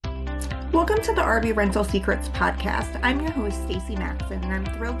Welcome to the RV Rental Secrets podcast. I'm your host, Stacy Maxson, and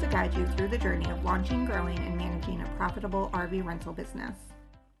I'm thrilled to guide you through the journey of launching, growing, and managing a profitable RV rental business.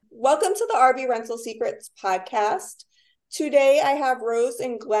 Welcome to the RV Rental Secrets podcast. Today, I have Rose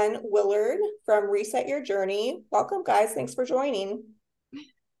and Glenn Willard from Reset Your Journey. Welcome, guys. Thanks for joining.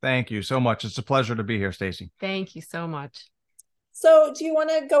 Thank you so much. It's a pleasure to be here, Stacy. Thank you so much. So, do you want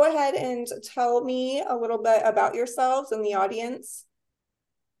to go ahead and tell me a little bit about yourselves and the audience?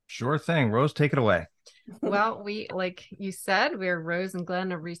 Sure thing. Rose, take it away. Well, like you said, we're Rose and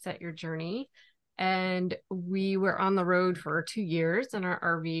Glenn of Reset Your Journey. And we were on the road for 2 years in our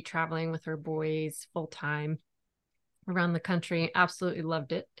RV, traveling with our boys full time around the country. Absolutely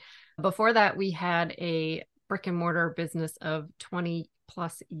loved it. Before that, we had a brick and mortar business of 20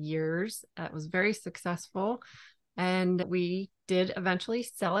 plus years. That was very successful. And we did eventually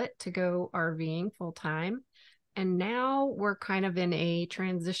sell it to go RVing full time. And now we're kind of in a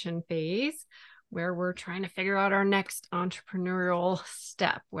transition phase where we're trying to figure out our next entrepreneurial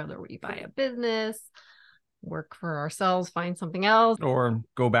step, whether we buy a business, work for ourselves, find something else, or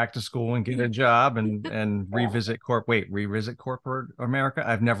go back to school and get a job and revisit corporate America.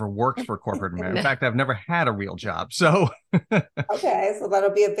 I've never worked for corporate America. In fact, I've never had a real job. So okay, so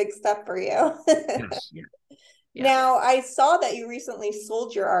that'll be a big step for you. Yes. Yeah. Now, I saw that you recently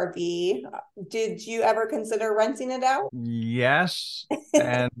sold your RV. Did you ever consider renting it out? Yes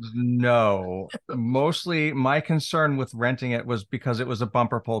and no. Mostly my concern with renting it was because it was a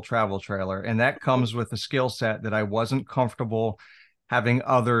bumper pull travel trailer, and that comes with a skill set that I wasn't comfortable having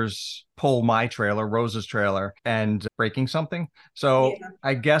others pull my trailer, Rose's trailer, and breaking something. So yeah.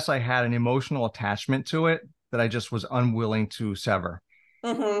 I guess I had an emotional attachment to it that I just was unwilling to sever.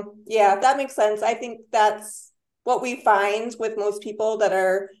 Mm-hmm. Yeah, that makes sense. I think that's what we find with most people that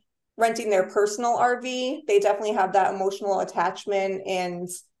are renting their personal RV. They definitely have that emotional attachment, and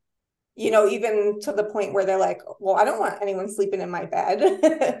even to the point where they're like, well, I don't want anyone sleeping in my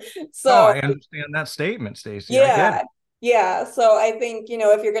bed. So I understand that statement, Stacy. Yeah. So I think,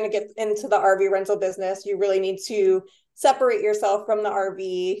 if you're going to get into the RV rental business, you really need to separate yourself from the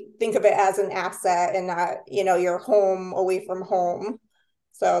RV, think of it as an asset and not, your home away from home.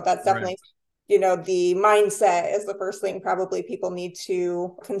 So that's definitely right. The mindset is the first thing probably people need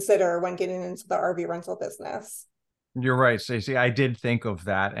to consider when getting into the RV rental business. You're right, Stacey. I did think of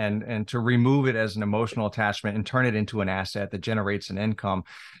that, and to remove it as an emotional attachment and turn it into an asset that generates an income.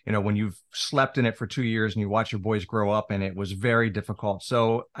 When you've slept in it for 2 years and you watch your boys grow up, and it was very difficult.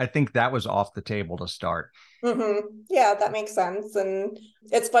 So I think that was off the table to start. Mm-hmm. Yeah, that makes sense. And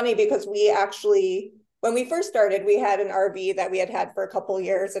it's funny because when we first started, we had an RV that we had for a couple of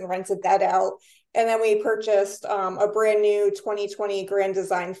years and rented that out. And then we purchased a brand new 2020 Grand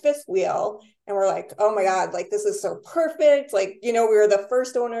Design fifth wheel. And we're like, oh my God, like, this is so perfect. Like, we were the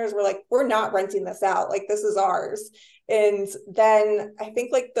first owners. We're like, we're not renting this out. Like, this is ours. And then I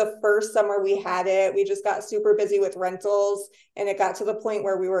think like the first summer we had it, we just got super busy with rentals. And it got to the point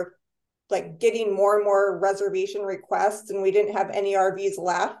where we were like getting more and more reservation requests, and we didn't have any RVs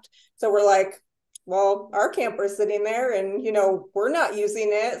left. So we're like, well, our camper's sitting there and, we're not using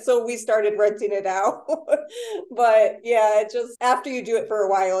it. So we started renting it out. But yeah, after you do it for a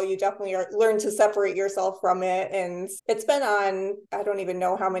while, you definitely learn to separate yourself from it. And it's been on, I don't even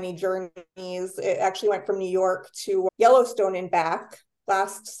know how many journeys. It actually went from New York to Yellowstone and back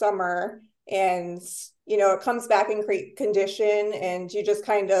last summer. And, it comes back in great condition, and you just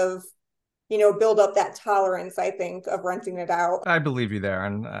kind of build up that tolerance, I think, of renting it out. I believe you there.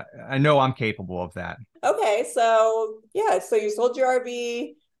 And I know I'm capable of that. Okay. So yeah. So you sold your RV.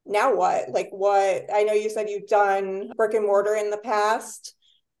 Now what? Like I know you said you've done brick and mortar in the past.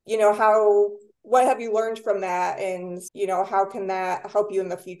 What have you learned from that? And, how can that help you in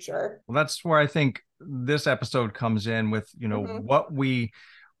the future? Well, that's where I think this episode comes in with, mm-hmm. what we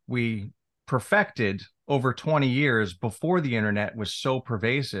perfected over 20 years before the internet was so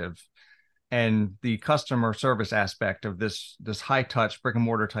pervasive. And the customer service aspect of this high touch brick and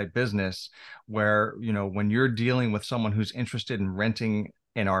mortar type business, where, when you're dealing with someone who's interested in renting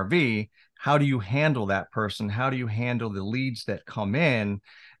an RV, how do you handle that person? How do you handle the leads that come in?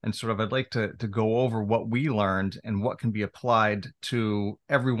 And sort of, I'd like to go over what we learned and what can be applied to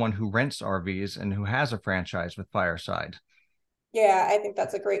everyone who rents RVs and who has a franchise with Fireside. Yeah, I think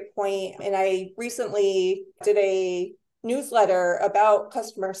that's a great point. And I recently did a newsletter about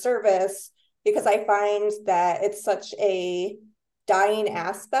customer service, because I find that it's such a dying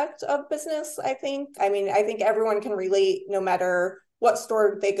aspect of business, I think. I think everyone can relate, no matter what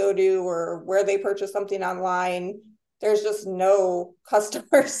store they go to or where they purchase something online. there's just no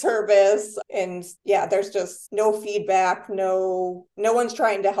customer service, and yeah, there's just no feedback, no one's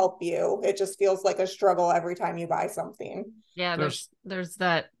trying to help you. It just feels like a struggle every time you buy something. Yeah, there's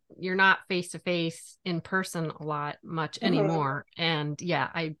that, you're not face to face in person a lot much anymore. And yeah,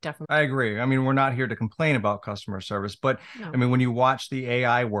 I agree. I mean, we're not here to complain about customer service, but no. I mean, when you watch the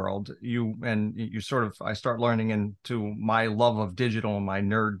AI world, I start learning into my love of digital and my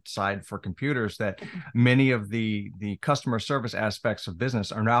nerd side for computers, that many of the customer service aspects of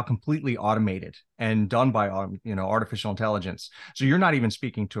business are now completely automated and done by artificial intelligence. So you're not even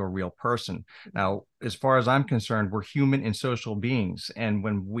speaking to a real person. Now, as far as I'm concerned, we're human and social beings. And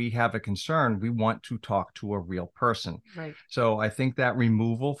when we have a concern, we want to talk to a real person. Right. So I think that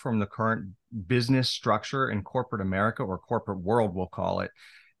removal from the current business structure in corporate America, or corporate world, we'll call it,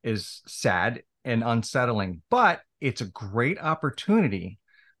 is sad and unsettling. But it's a great opportunity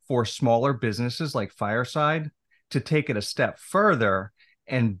for smaller businesses like Fireside to take it a step further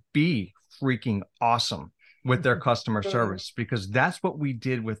and be freaking awesome with their customer service, because that's what we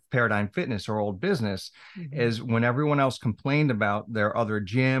did with Paradigm Fitness, our old business. Is when everyone else complained about their other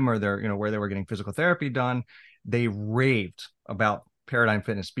gym or their, where they were getting physical therapy done, they raved about Paradigm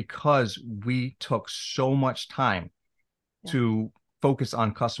Fitness because we took so much time to focus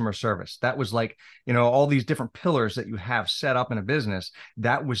on customer service. That was like, all these different pillars that you have set up in a business.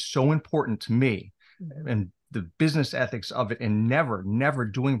 That was so important to me, and the business ethics of it, and never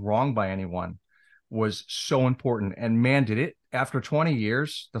doing wrong by anyone was so important. And man, did it, after 20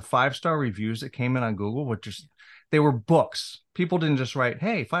 years, the 5-star reviews that came in on Google they were books. People didn't just write,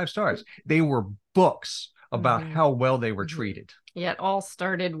 hey, 5 stars. They were books about how well they were treated. Yeah, it all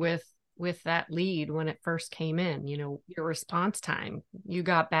started with that lead when it first came in. Your response time, you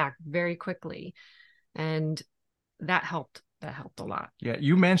got back very quickly, and that helped a lot. Yeah,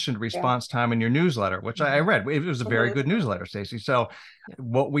 you mentioned response time in your newsletter, which I read. It was a very good newsletter, Stacey. So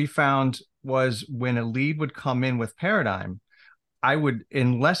what we found was, when a lead would come in with Paradigm, I would,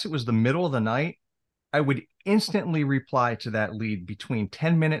 unless it was the middle of the night, I would instantly reply to that lead between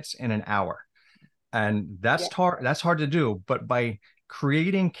 10 minutes and an hour. And that's hard to do, but by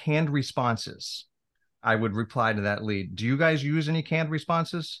creating canned responses, I would reply to that lead. Do you guys use any canned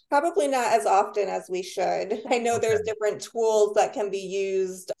responses? Probably not as often as we should. I know there's different tools that can be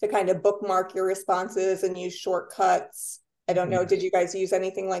used to kind of bookmark your responses and use shortcuts. I don't know. Did you guys use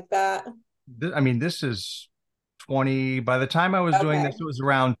anything like that? This is 20. By the time I was doing this, it was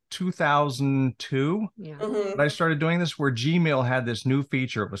around 2002. Yeah. But I started doing this, where Gmail had this new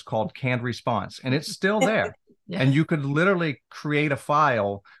feature. It was called canned response, and it's still there. And you could literally create a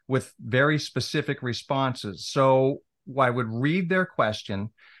file with very specific responses. So I would read their question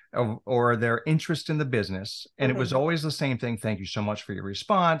or their interest in the business, and it was always the same thing. Thank you so much for your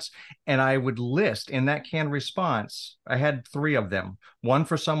response. And I would list in that canned response, I had 3 of them. One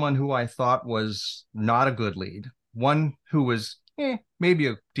for someone who I thought was not a good lead, one who was maybe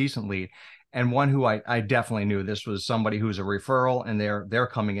a decent lead, and one who I definitely knew this was somebody who's a referral, and they're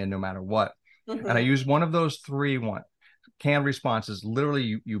coming in no matter what. And I use one of those 3 canned responses.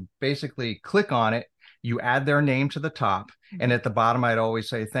 Literally, you basically click on it, you add their name to the top, and at the bottom, I'd always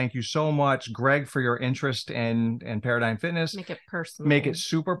say, thank you so much, Greg, for your interest in Paradigm Fitness. Make it personal. Make it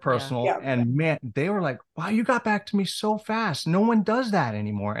super personal. Yeah. And man, they were like, wow, you got back to me so fast. No one does that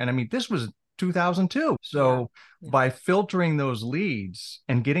anymore. And this was 2002. So by filtering those leads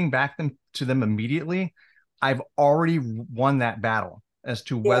and getting back to them immediately, I've already won that battle as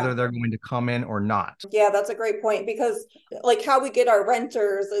to whether they're going to come in or not. Yeah, that's a great point, because like how we get our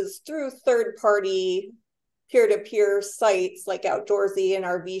renters is through third-party peer-to-peer sites like Outdoorsy and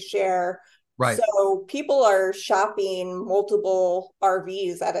RV Share. Right. So people are shopping multiple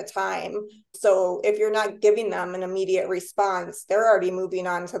RVs at a time. So if you're not giving them an immediate response, they're already moving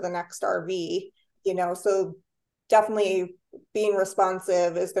on to the next RV, so definitely being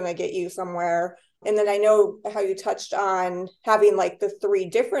responsive is going to get you somewhere. And then I know how you touched on having like the 3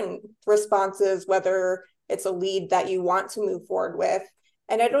 different responses, whether it's a lead that you want to move forward with.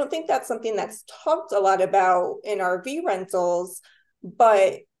 And I don't think that's something that's talked a lot about in RV rentals,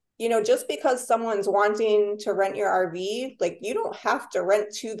 but just because someone's wanting to rent your RV, like you don't have to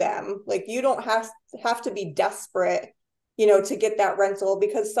rent to them. Like you don't have to be desperate, to get that rental,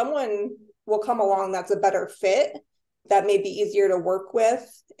 because someone will come along that's a better fit, that may be easier to work with,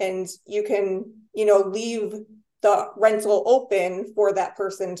 and you can, leave the rental open for that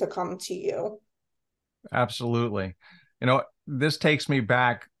person to come to you. Absolutely. This takes me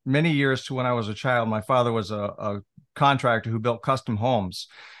back many years to when I was a child. My father was a contractor who built custom homes.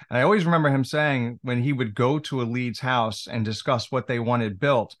 And I always remember him saying, when he would go to a lead's house and discuss what they wanted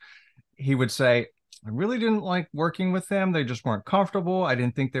built, he would say, I really didn't like working with them. They just weren't comfortable. I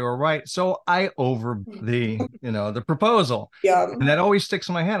didn't think they were right. So I over the proposal. Yeah. And that always sticks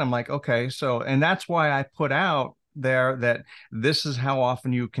in my head. I'm like, okay, so, and that's why I put out there that this is how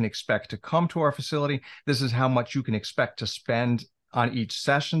often you can expect to come to our facility. This is how much you can expect to spend on each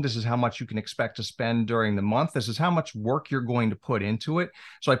session. This is how much you can expect to spend during the month. This is how much work you're going to put into it.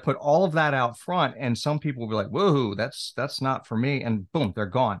 So I put all of that out front, and some people will be like, whoa, that's not for me. And boom, they're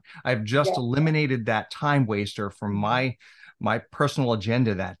gone. I've just eliminated that time waster from my personal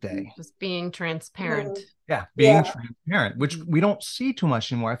agenda that day. Just being transparent. Yeah, being transparent, which we don't see too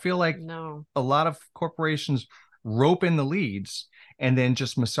much anymore. I feel like a lot of corporations rope in the leads and then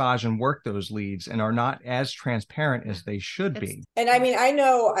just massage and work those leads and are not as transparent as they should be. And I mean, I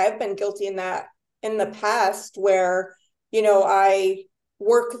know I've been guilty in that in the past where, I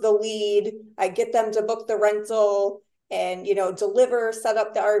work the lead, I get them to book the rental and, deliver, set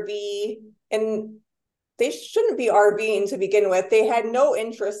up the RV, and they shouldn't be RVing to begin with. They had no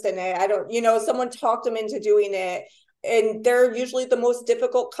interest in it. Someone talked them into doing it. And they're usually the most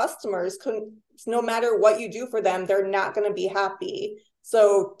difficult customers. No matter what you do for them, they're not going to be happy.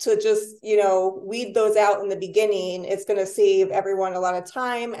 So to just, weed those out in the beginning, it's going to save everyone a lot of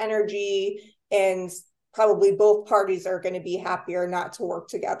time, energy, and probably both parties are going to be happier not to work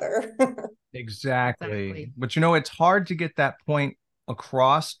together. Exactly. But, it's hard to get that point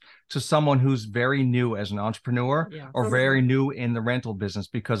across to someone who's very new as an entrepreneur or very new in the rental business,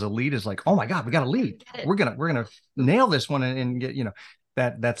 because a lead is like, oh my God, we got a lead. We're gonna nail this one and get,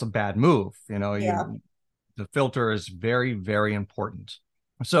 that's a bad move. The filter is very, very important.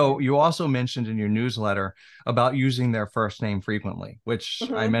 So you also mentioned in your newsletter about using their first name frequently, which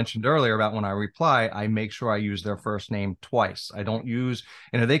I mentioned earlier about when I reply, I make sure I use their first name twice. I don't use,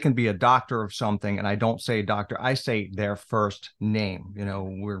 they can be a doctor of something and I don't say doctor, I say their first name.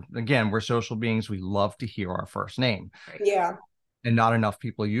 We're social beings. We love to hear our first name. Yeah. And not enough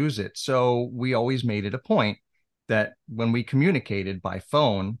people use it. So we always made it a point that when we communicated by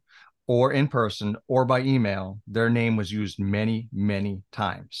phone or in person or by email, their name was used many, many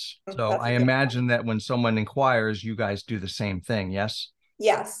times. So I imagine that when someone inquires, you guys do the same thing. Yes?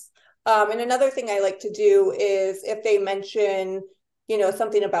 Yes. And another thing I like to do is if they mention,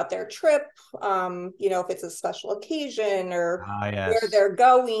 something about their trip, if it's a special occasion or where they're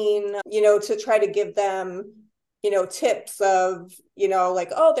going, to try to give them, tips of,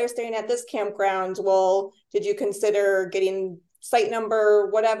 like, oh, they're staying at this campground. Well, did you consider getting site number,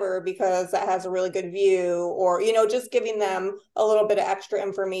 whatever, because that has a really good view, or, just giving them a little bit of extra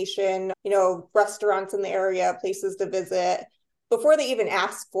information, restaurants in the area, places to visit before they even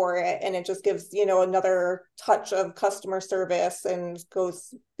ask for it. And it just gives, another touch of customer service and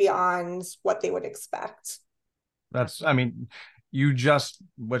goes beyond what they would expect. What you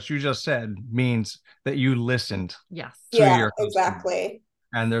just said means that you listened. Yes. To your customer. Exactly.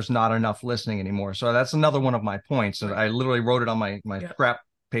 And there's not enough listening anymore. So that's another one of my points. And I literally wrote it on my scrap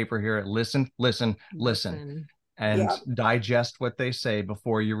paper here. Listen, and digest what they say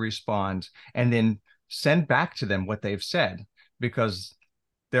before you respond, and then send back to them what they've said, because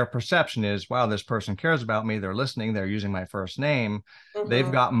their perception is, wow, this person cares about me. They're listening. They're using my first name.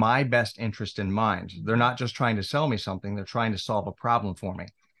 They've got my best interest in mind. They're not just trying to sell me something. They're trying to solve a problem for me,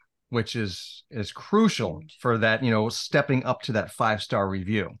 which is crucial for that, stepping up to that 5-star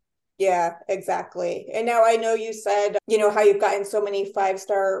review. Yeah, exactly. And now I know you said, how you've gotten so many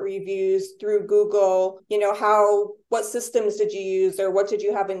 5-star reviews through Google, what systems did you use, or what did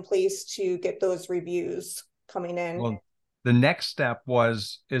you have in place to get those reviews coming in? Well, the next step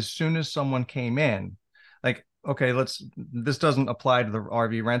was, as soon as someone came in, like, okay, this doesn't apply to the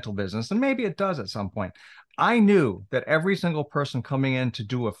RV rental business, and maybe it does at some point. I knew that every single person coming in to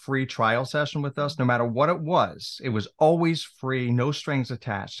do a free trial session with us, no matter what it was always free, no strings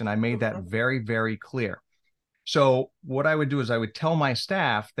attached. And I made that very, very clear. So what I would do is I would tell my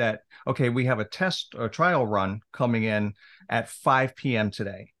staff that, okay, we have a trial run coming in at 5 p.m.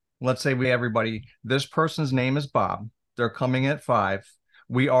 today. Let's say this person's name is Bob. They're coming at 5.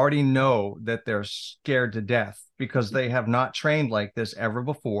 We already know that they're scared to death because they have not trained like this ever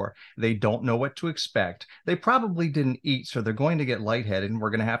before. They don't know what to expect. They probably didn't eat, so they're going to get lightheaded, and we're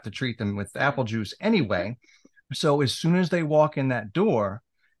going to have to treat them with apple juice anyway. So as soon as they walk in that door,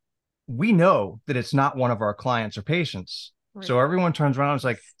 we know that it's not one of our clients or patients. Right. So everyone turns around and is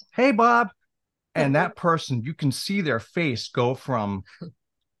like, hey, Bob. And that person, you can see their face go from,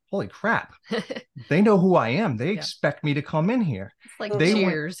 holy crap, they know who I am. They expect me to come in here. It's like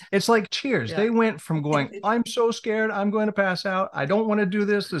Cheers. It's like Cheers. Yeah. They went from going, I'm so scared, I'm going to pass out, I don't want to do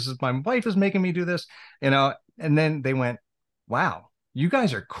this. My wife is making me do this, and then they went, wow, you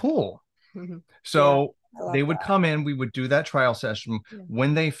guys are cool. So Yeah, they would come in, we would do that trial session. Yeah.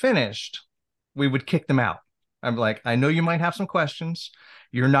 When they finished, we would kick them out. I'm like, I know you might have some questions.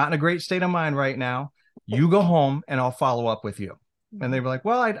 You're not in a great state of mind right now. You go home and I'll follow up with you. And they were like,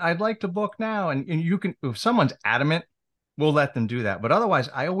 well, I'd like to book now. And you can, if someone's adamant, we'll let them do that. But otherwise,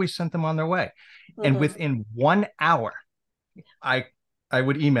 I always sent them on their way. And within 1 hour, I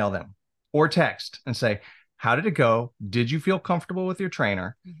would email them or text and say, how did it go? Did you feel comfortable with your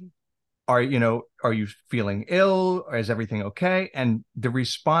trainer? Are you feeling ill? Or is everything okay? And the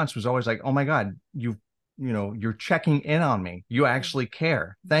response was always like, oh my God, you're checking in on me. You actually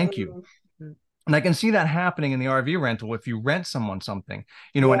care. Thank you. And I can see that happening in the RV rental. If you rent someone something,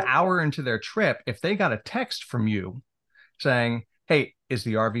 an hour into their trip, if they got a text from you saying, hey, is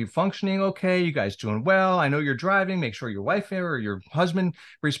the RV functioning okay? You guys doing well? I know you're driving. Make sure your wife or your husband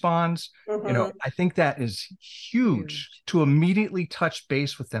responds. I think that is huge to immediately touch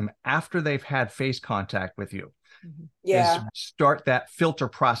base with them after they've had face contact with you. Yeah. Start that filter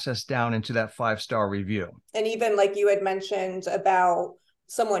process down into that 5-star review. And even like you had mentioned about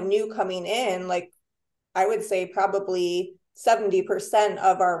someone new coming in, like I would say probably 70%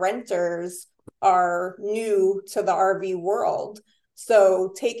 of our renters are new to the RV world.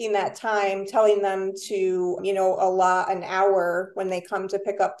 So taking that time, telling them to, allot an hour when they come to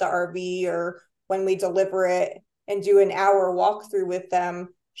pick up the RV or when we deliver it, and do an hour walkthrough with them,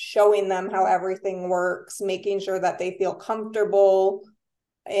 showing them how everything works, making sure that they feel comfortable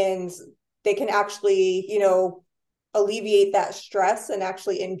and they can actually, alleviate that stress and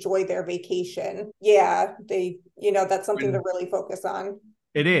actually enjoy their vacation. Yeah, that's something to really focus on.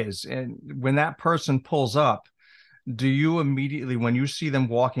 It is. And when that person pulls up, do you immediately, when you see them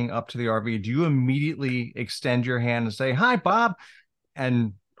walking up to the RV, do you immediately extend your hand and say, hi, Bob?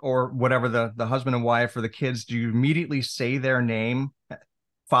 Or whatever, the husband and wife or the kids, do you immediately say their name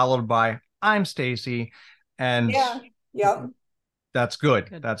followed by, I'm Stacy? And that's good.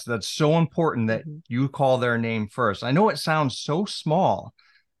 That's so important that you call their name first. I know it sounds so small,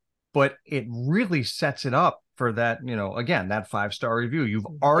 but it really sets it up for that, again, that 5-star review. You've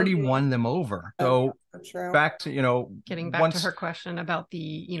already won them over. So back to, getting back to her question about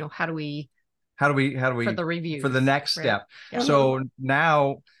the, how do we for the reviews for the next step. So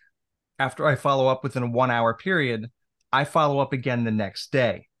now after I follow up within a 1-hour period, I follow up again the next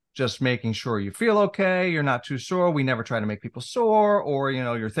day, just making sure you feel okay. You're not too sore. We never try to make people sore, or,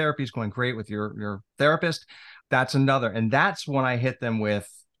 your therapy is going great with your therapist. That's another. And that's when I hit them with,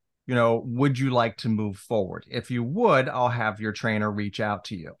 would you like to move forward? If you would, I'll have your trainer reach out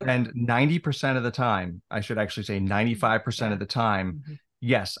to you. And 90% of the time, I should actually say 95% of the time,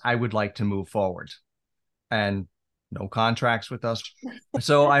 yes, I would like to move forward. And no contracts with us.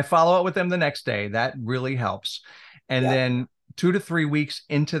 So I follow up with them the next day. That really helps. And then 2 to 3 weeks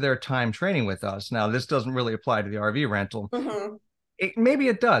into their time training with us. Now, this doesn't really apply to the RV rental. Maybe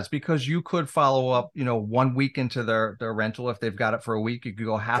it does, because you could follow up, 1 week into their rental. If they've got it for a week, you could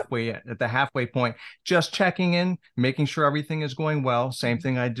go halfway at the halfway point, just checking in, making sure everything is going well. Same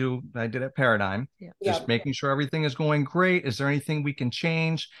thing I did at Paradigm, just making sure everything is going great. Is there anything we can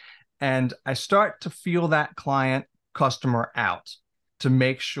change? And I start to feel that customer out to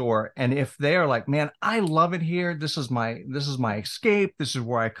make sure. And if they are like, man, I love it here. This is my escape. This is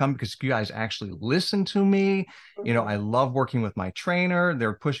where I come because you guys actually listen to me. I love working with my trainer.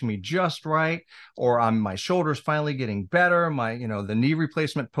 They're pushing me just right. Or my shoulder's finally getting better. The knee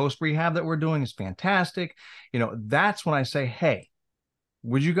replacement post rehab that we're doing is fantastic. That's when I say, hey,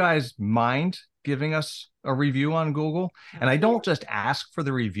 would you guys mind giving us a review on Google? And I don't just ask for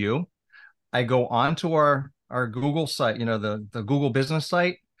the review. I go onto our Google site, the Google business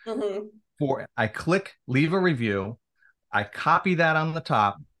site, I click leave a review, I copy that on the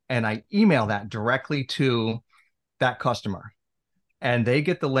top, and I email that directly to that customer. And they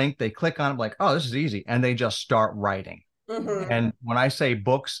get the link, they click on it, like, oh, this is easy. And they just start writing. And when I say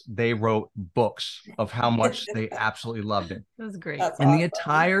books, they wrote books of how much they absolutely loved it. That was great. In the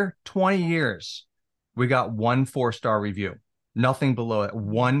entire 20 years, we got 1 4-star review, nothing below it,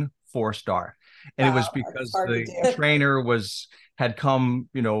 1 4-star. And it was because the trainer had come,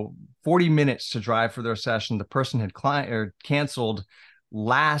 40 minutes to drive for their session. The person had canceled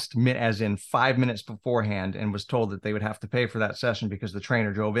last minute, as in 5 minutes beforehand, and was told that they would have to pay for that session because the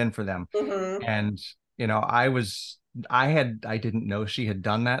trainer drove in for them. And, I didn't know she had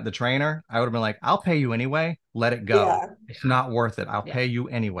done that. The trainer, I would have been like, I'll pay you anyway. Let it go. It's not worth it. I'll pay you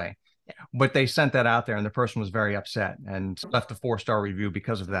anyway. But they sent that out there, and the person was very upset and left a 4-star review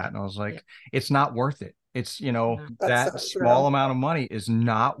because of that. And I was like, it's not worth it. It's, that small amount of money is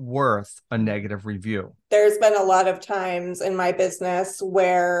not worth a negative review. There's been a lot of times in my business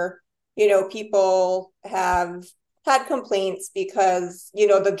where people have had complaints because,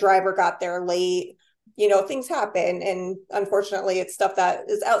 the driver got there late. Things happen. And unfortunately, it's stuff that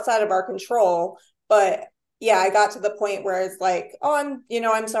is outside of our control. But yeah, I got to the point where it's like, oh,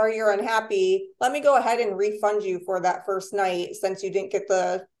 I'm sorry you're unhappy. Let me go ahead and refund you for that first night since you didn't get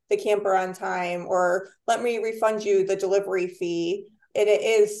the camper on time, or let me refund you the delivery fee. And it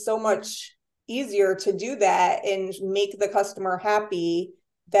is so much easier to do that and make the customer happy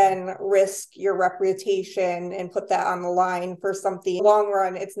than risk your reputation and put that on the line for something. Long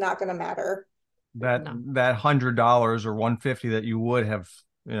run, it's not going to matter. That $100 or $150 that you would have,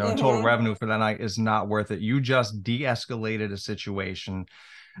 total revenue for that night is not worth it. You just de-escalated a situation.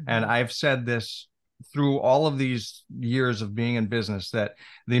 And I've said this through all of these years of being in business, that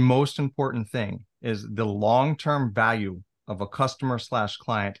the most important thing is the long-term value of a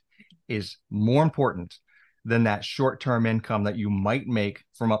customer/client is more important than that short-term income that you might make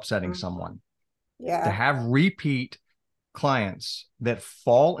from upsetting someone. Yeah. To have repeat clients that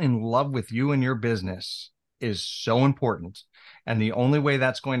fall in love with you and your business is so important. And the only way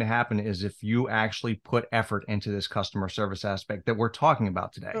that's going to happen is if you actually put effort into this customer service aspect that we're talking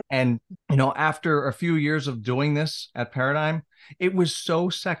about today. And, after a few years of doing this at Paradigm, it was so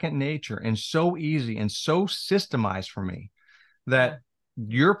second nature and so easy and so systemized for me that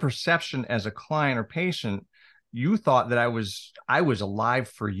your perception as a client or patient, you thought that I was alive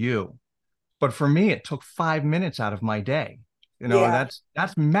for you. But for me, it took 5 minutes out of my day. That's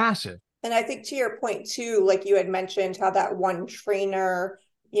massive. And I think to your point too, like you had mentioned how that one trainer,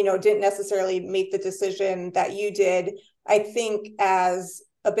 didn't necessarily make the decision that you did. I think as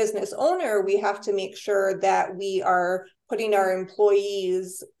a business owner, we have to make sure that we are putting our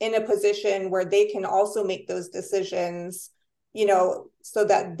employees in a position where they can also make those decisions, so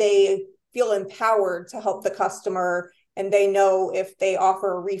that they feel empowered to help the customer. And they know if they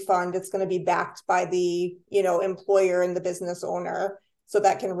offer a refund, it's going to be backed by the, employer and the business owner. So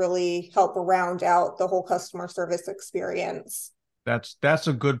that can really help round out the whole customer service experience. That's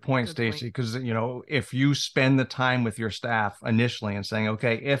a good point, Stacy, because, if you spend the time with your staff initially and saying,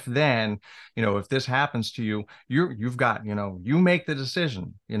 okay, if this happens to you, you've got, you make the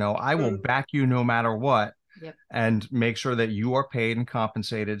decision, I will back you no matter what. Yep. And make sure that you are paid and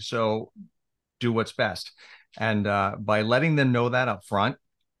compensated. So do what's best. And by letting them know that up front,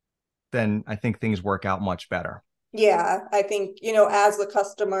 then I think things work out much better. Yeah, I think, as a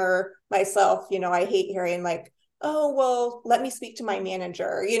customer myself, I hate hearing like, oh, well, let me speak to my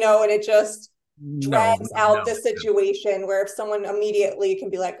manager, and it just drags out the situation where if someone immediately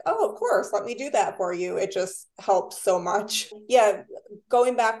can be like, oh, of course, let me do that for you. It just helps so much. Yeah.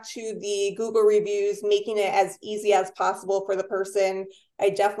 Going back to the Google reviews, making it as easy as possible for the person.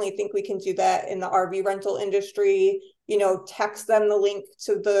 I definitely think we can do that in the RV rental industry. Text them the link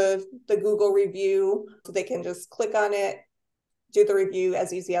to the Google review so they can just click on it, do the review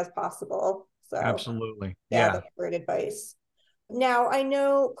as easy as possible. So absolutely. Yeah. That's great advice. Now, I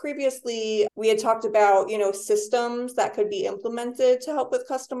know previously we had talked about, systems that could be implemented to help with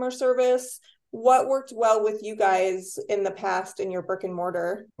customer service. What worked well with you guys in the past in your brick and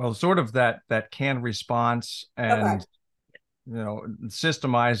mortar? Well, sort of that canned response and,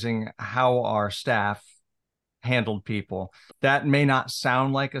 systemizing how our staff handled people. That may not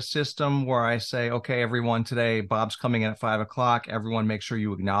sound like a system where I say, okay, everyone today, Bob's coming in at 5:00. Everyone make sure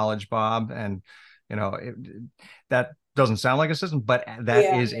you acknowledge Bob. And, that doesn't sound like a system, but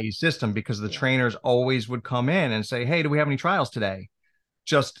that is a system, because the trainers always would come in and say, hey, do we have any trials today?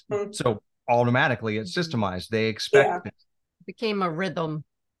 Just so automatically it's systemized. They expect it. Became a rhythm.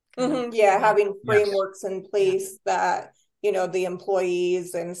 Having frameworks in place that, the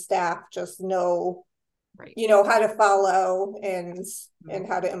employees and staff just know, how to follow and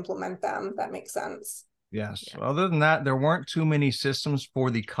how to implement them. That makes sense. Yes. Yeah. Other than that, there weren't too many systems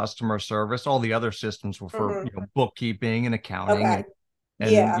for the customer service. All the other systems were for bookkeeping and accounting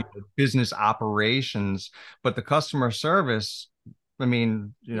and business operations. But the customer service, I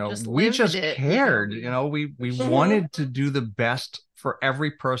mean, we just cared. We wanted to do the best for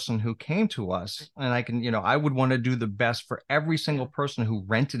every person who came to us. And I would want to do the best for every single person who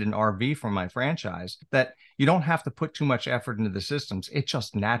rented an RV from my franchise. That you don't have to put too much effort into the systems. It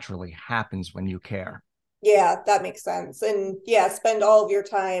just naturally happens when you care. Yeah, that makes sense. And spend all of your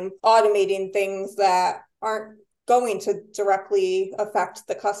time automating things that aren't going to directly affect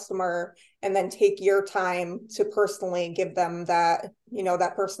the customer, and then take your time to personally give them that,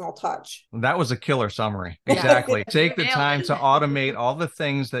 that personal touch. That was a killer summary. Exactly. Take the time to automate all the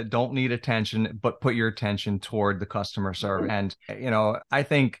things that don't need attention, but put your attention toward the customer service. And, I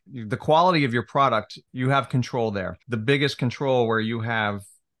think the quality of your product, you have control there. The biggest control where you have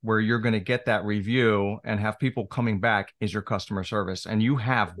where you're going to get that review and have people coming back is your customer service. And you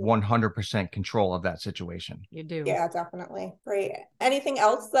have 100% control of that situation. You do. Yeah, definitely. Great. Anything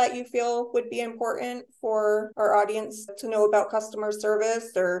else that you feel would be important for our audience to know about customer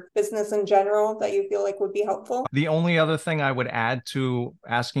service or business in general that you feel like would be helpful? The only other thing I would add to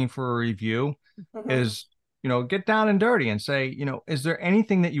asking for a review is, get down and dirty and say, is there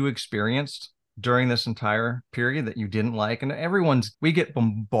anything that you experienced during this entire period that you didn't like? And we get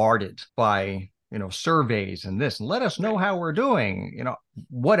bombarded by, surveys and this, and let us know how we're doing,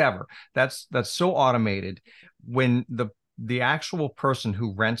 whatever. That's so automated. When the actual person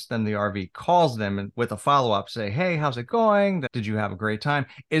who rents them the RV calls them and with a follow-up, say, hey, how's it going? Did you have a great time?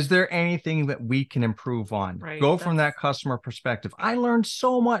 Is there anything that we can improve on? Right. Go from that customer perspective. I learned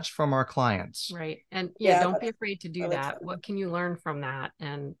so much from our clients. Right. And don't be afraid to do that. What can you learn from that?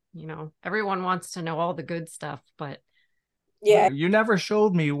 And, everyone wants to know all the good stuff, but yeah, you never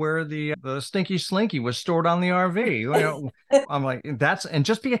showed me where the Stinky Slinky was stored on the RV. I'm like, and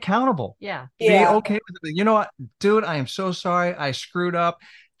just be accountable. Yeah. Be okay with it. You know what, dude, I am so sorry. I screwed up.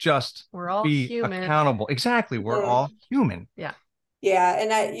 We're all be human. Accountable. Exactly. We're all human. Yeah. Yeah.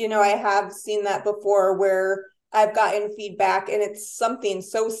 And I have seen that before where I've gotten feedback and it's something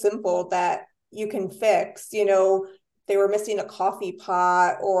so simple that you can fix. They were missing a coffee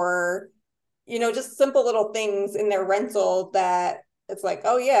pot or just simple little things in their rental that it's like,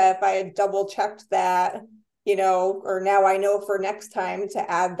 oh yeah, if I had double checked that, or now I know for next time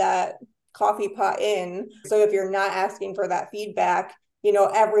to add that coffee pot in. So if you're not asking for that feedback,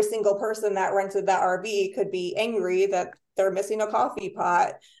 every single person that rented that RV could be angry that they're missing a coffee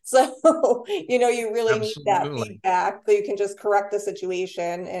pot. So, you really need that feedback so you can just correct the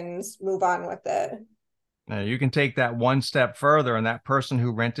situation and move on with it. Now, you can take that one step further, and that person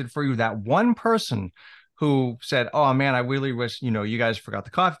who rented for you, that one person who said, oh man, I really wish, you guys forgot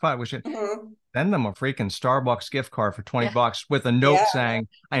the coffee pot. We should send them a freaking Starbucks gift card for $20 with a note saying,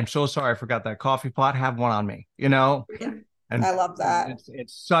 I am so sorry I forgot that coffee pot. Have one on me, Yeah. And I love that.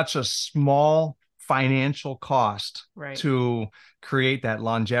 It's such a small financial cost to create that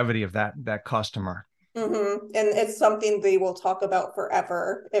longevity of that customer. And it's something they will talk about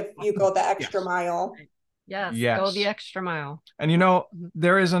forever if you go the extra mile. Yes, go the extra mile. And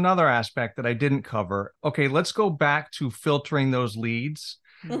there is another aspect that I didn't cover. Okay, let's go back to filtering those leads.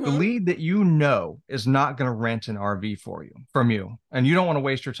 The lead that is not going to rent an RV from you, and you don't want to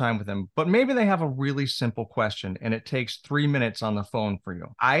waste your time with them, but maybe they have a really simple question and it takes 3 minutes on the phone for you.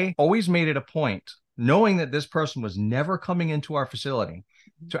 I always made it a point, knowing that this person was never coming into our facility,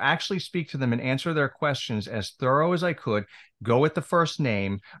 to actually speak to them and answer their questions as thorough as I could, go with the first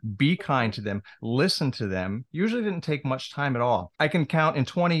name, be kind to them, listen to them. Usually didn't take much time at all. I can count in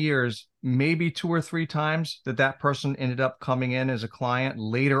 20 years, maybe 2 or 3 times that person ended up coming in as a client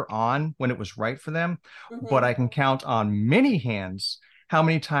later on when it was right for them. But I can count on many hands how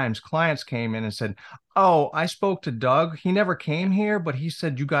many times clients came in and said, oh, I spoke to Doug. He never came here, but he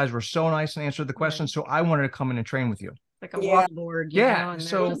said you guys were so nice and answered the questions. So I wanted to come in and train with you. Like a whiteboard, and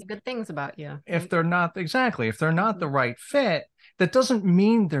so just good things about you. If they're not the right fit, that doesn't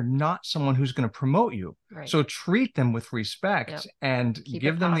mean they're not someone who's going to promote you. Right. So treat them with respect and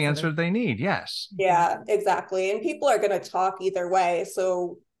give them the answer they need. Yes. Yeah, exactly. And people are going to talk either way.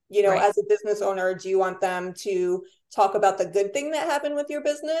 So, as a business owner, do you want them to talk about the good thing that happened with your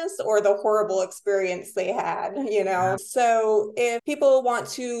business or the horrible experience they had, So if people want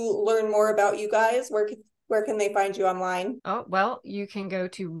to learn more about you guys, where can they find you online? Oh, well, you can go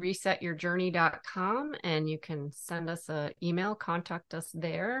to resetyourjourney.com and you can send us an email, contact us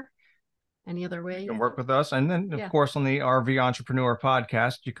there. Any other way? You can work with us. And then, of course, on the RV Entrepreneur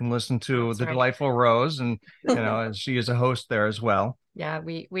podcast, you can listen to Delightful Rose. And, she is a host there as well. Yeah,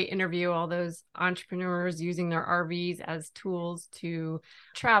 we interview all those entrepreneurs using their RVs as tools to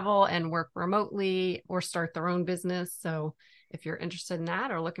travel and work remotely or start their own business. So if you're interested in that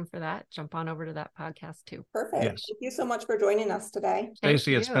or looking for that, jump on over to that podcast too. Perfect. Yes. Thank you so much for joining us today.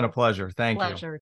 Stacey, it's been a pleasure. Thank you.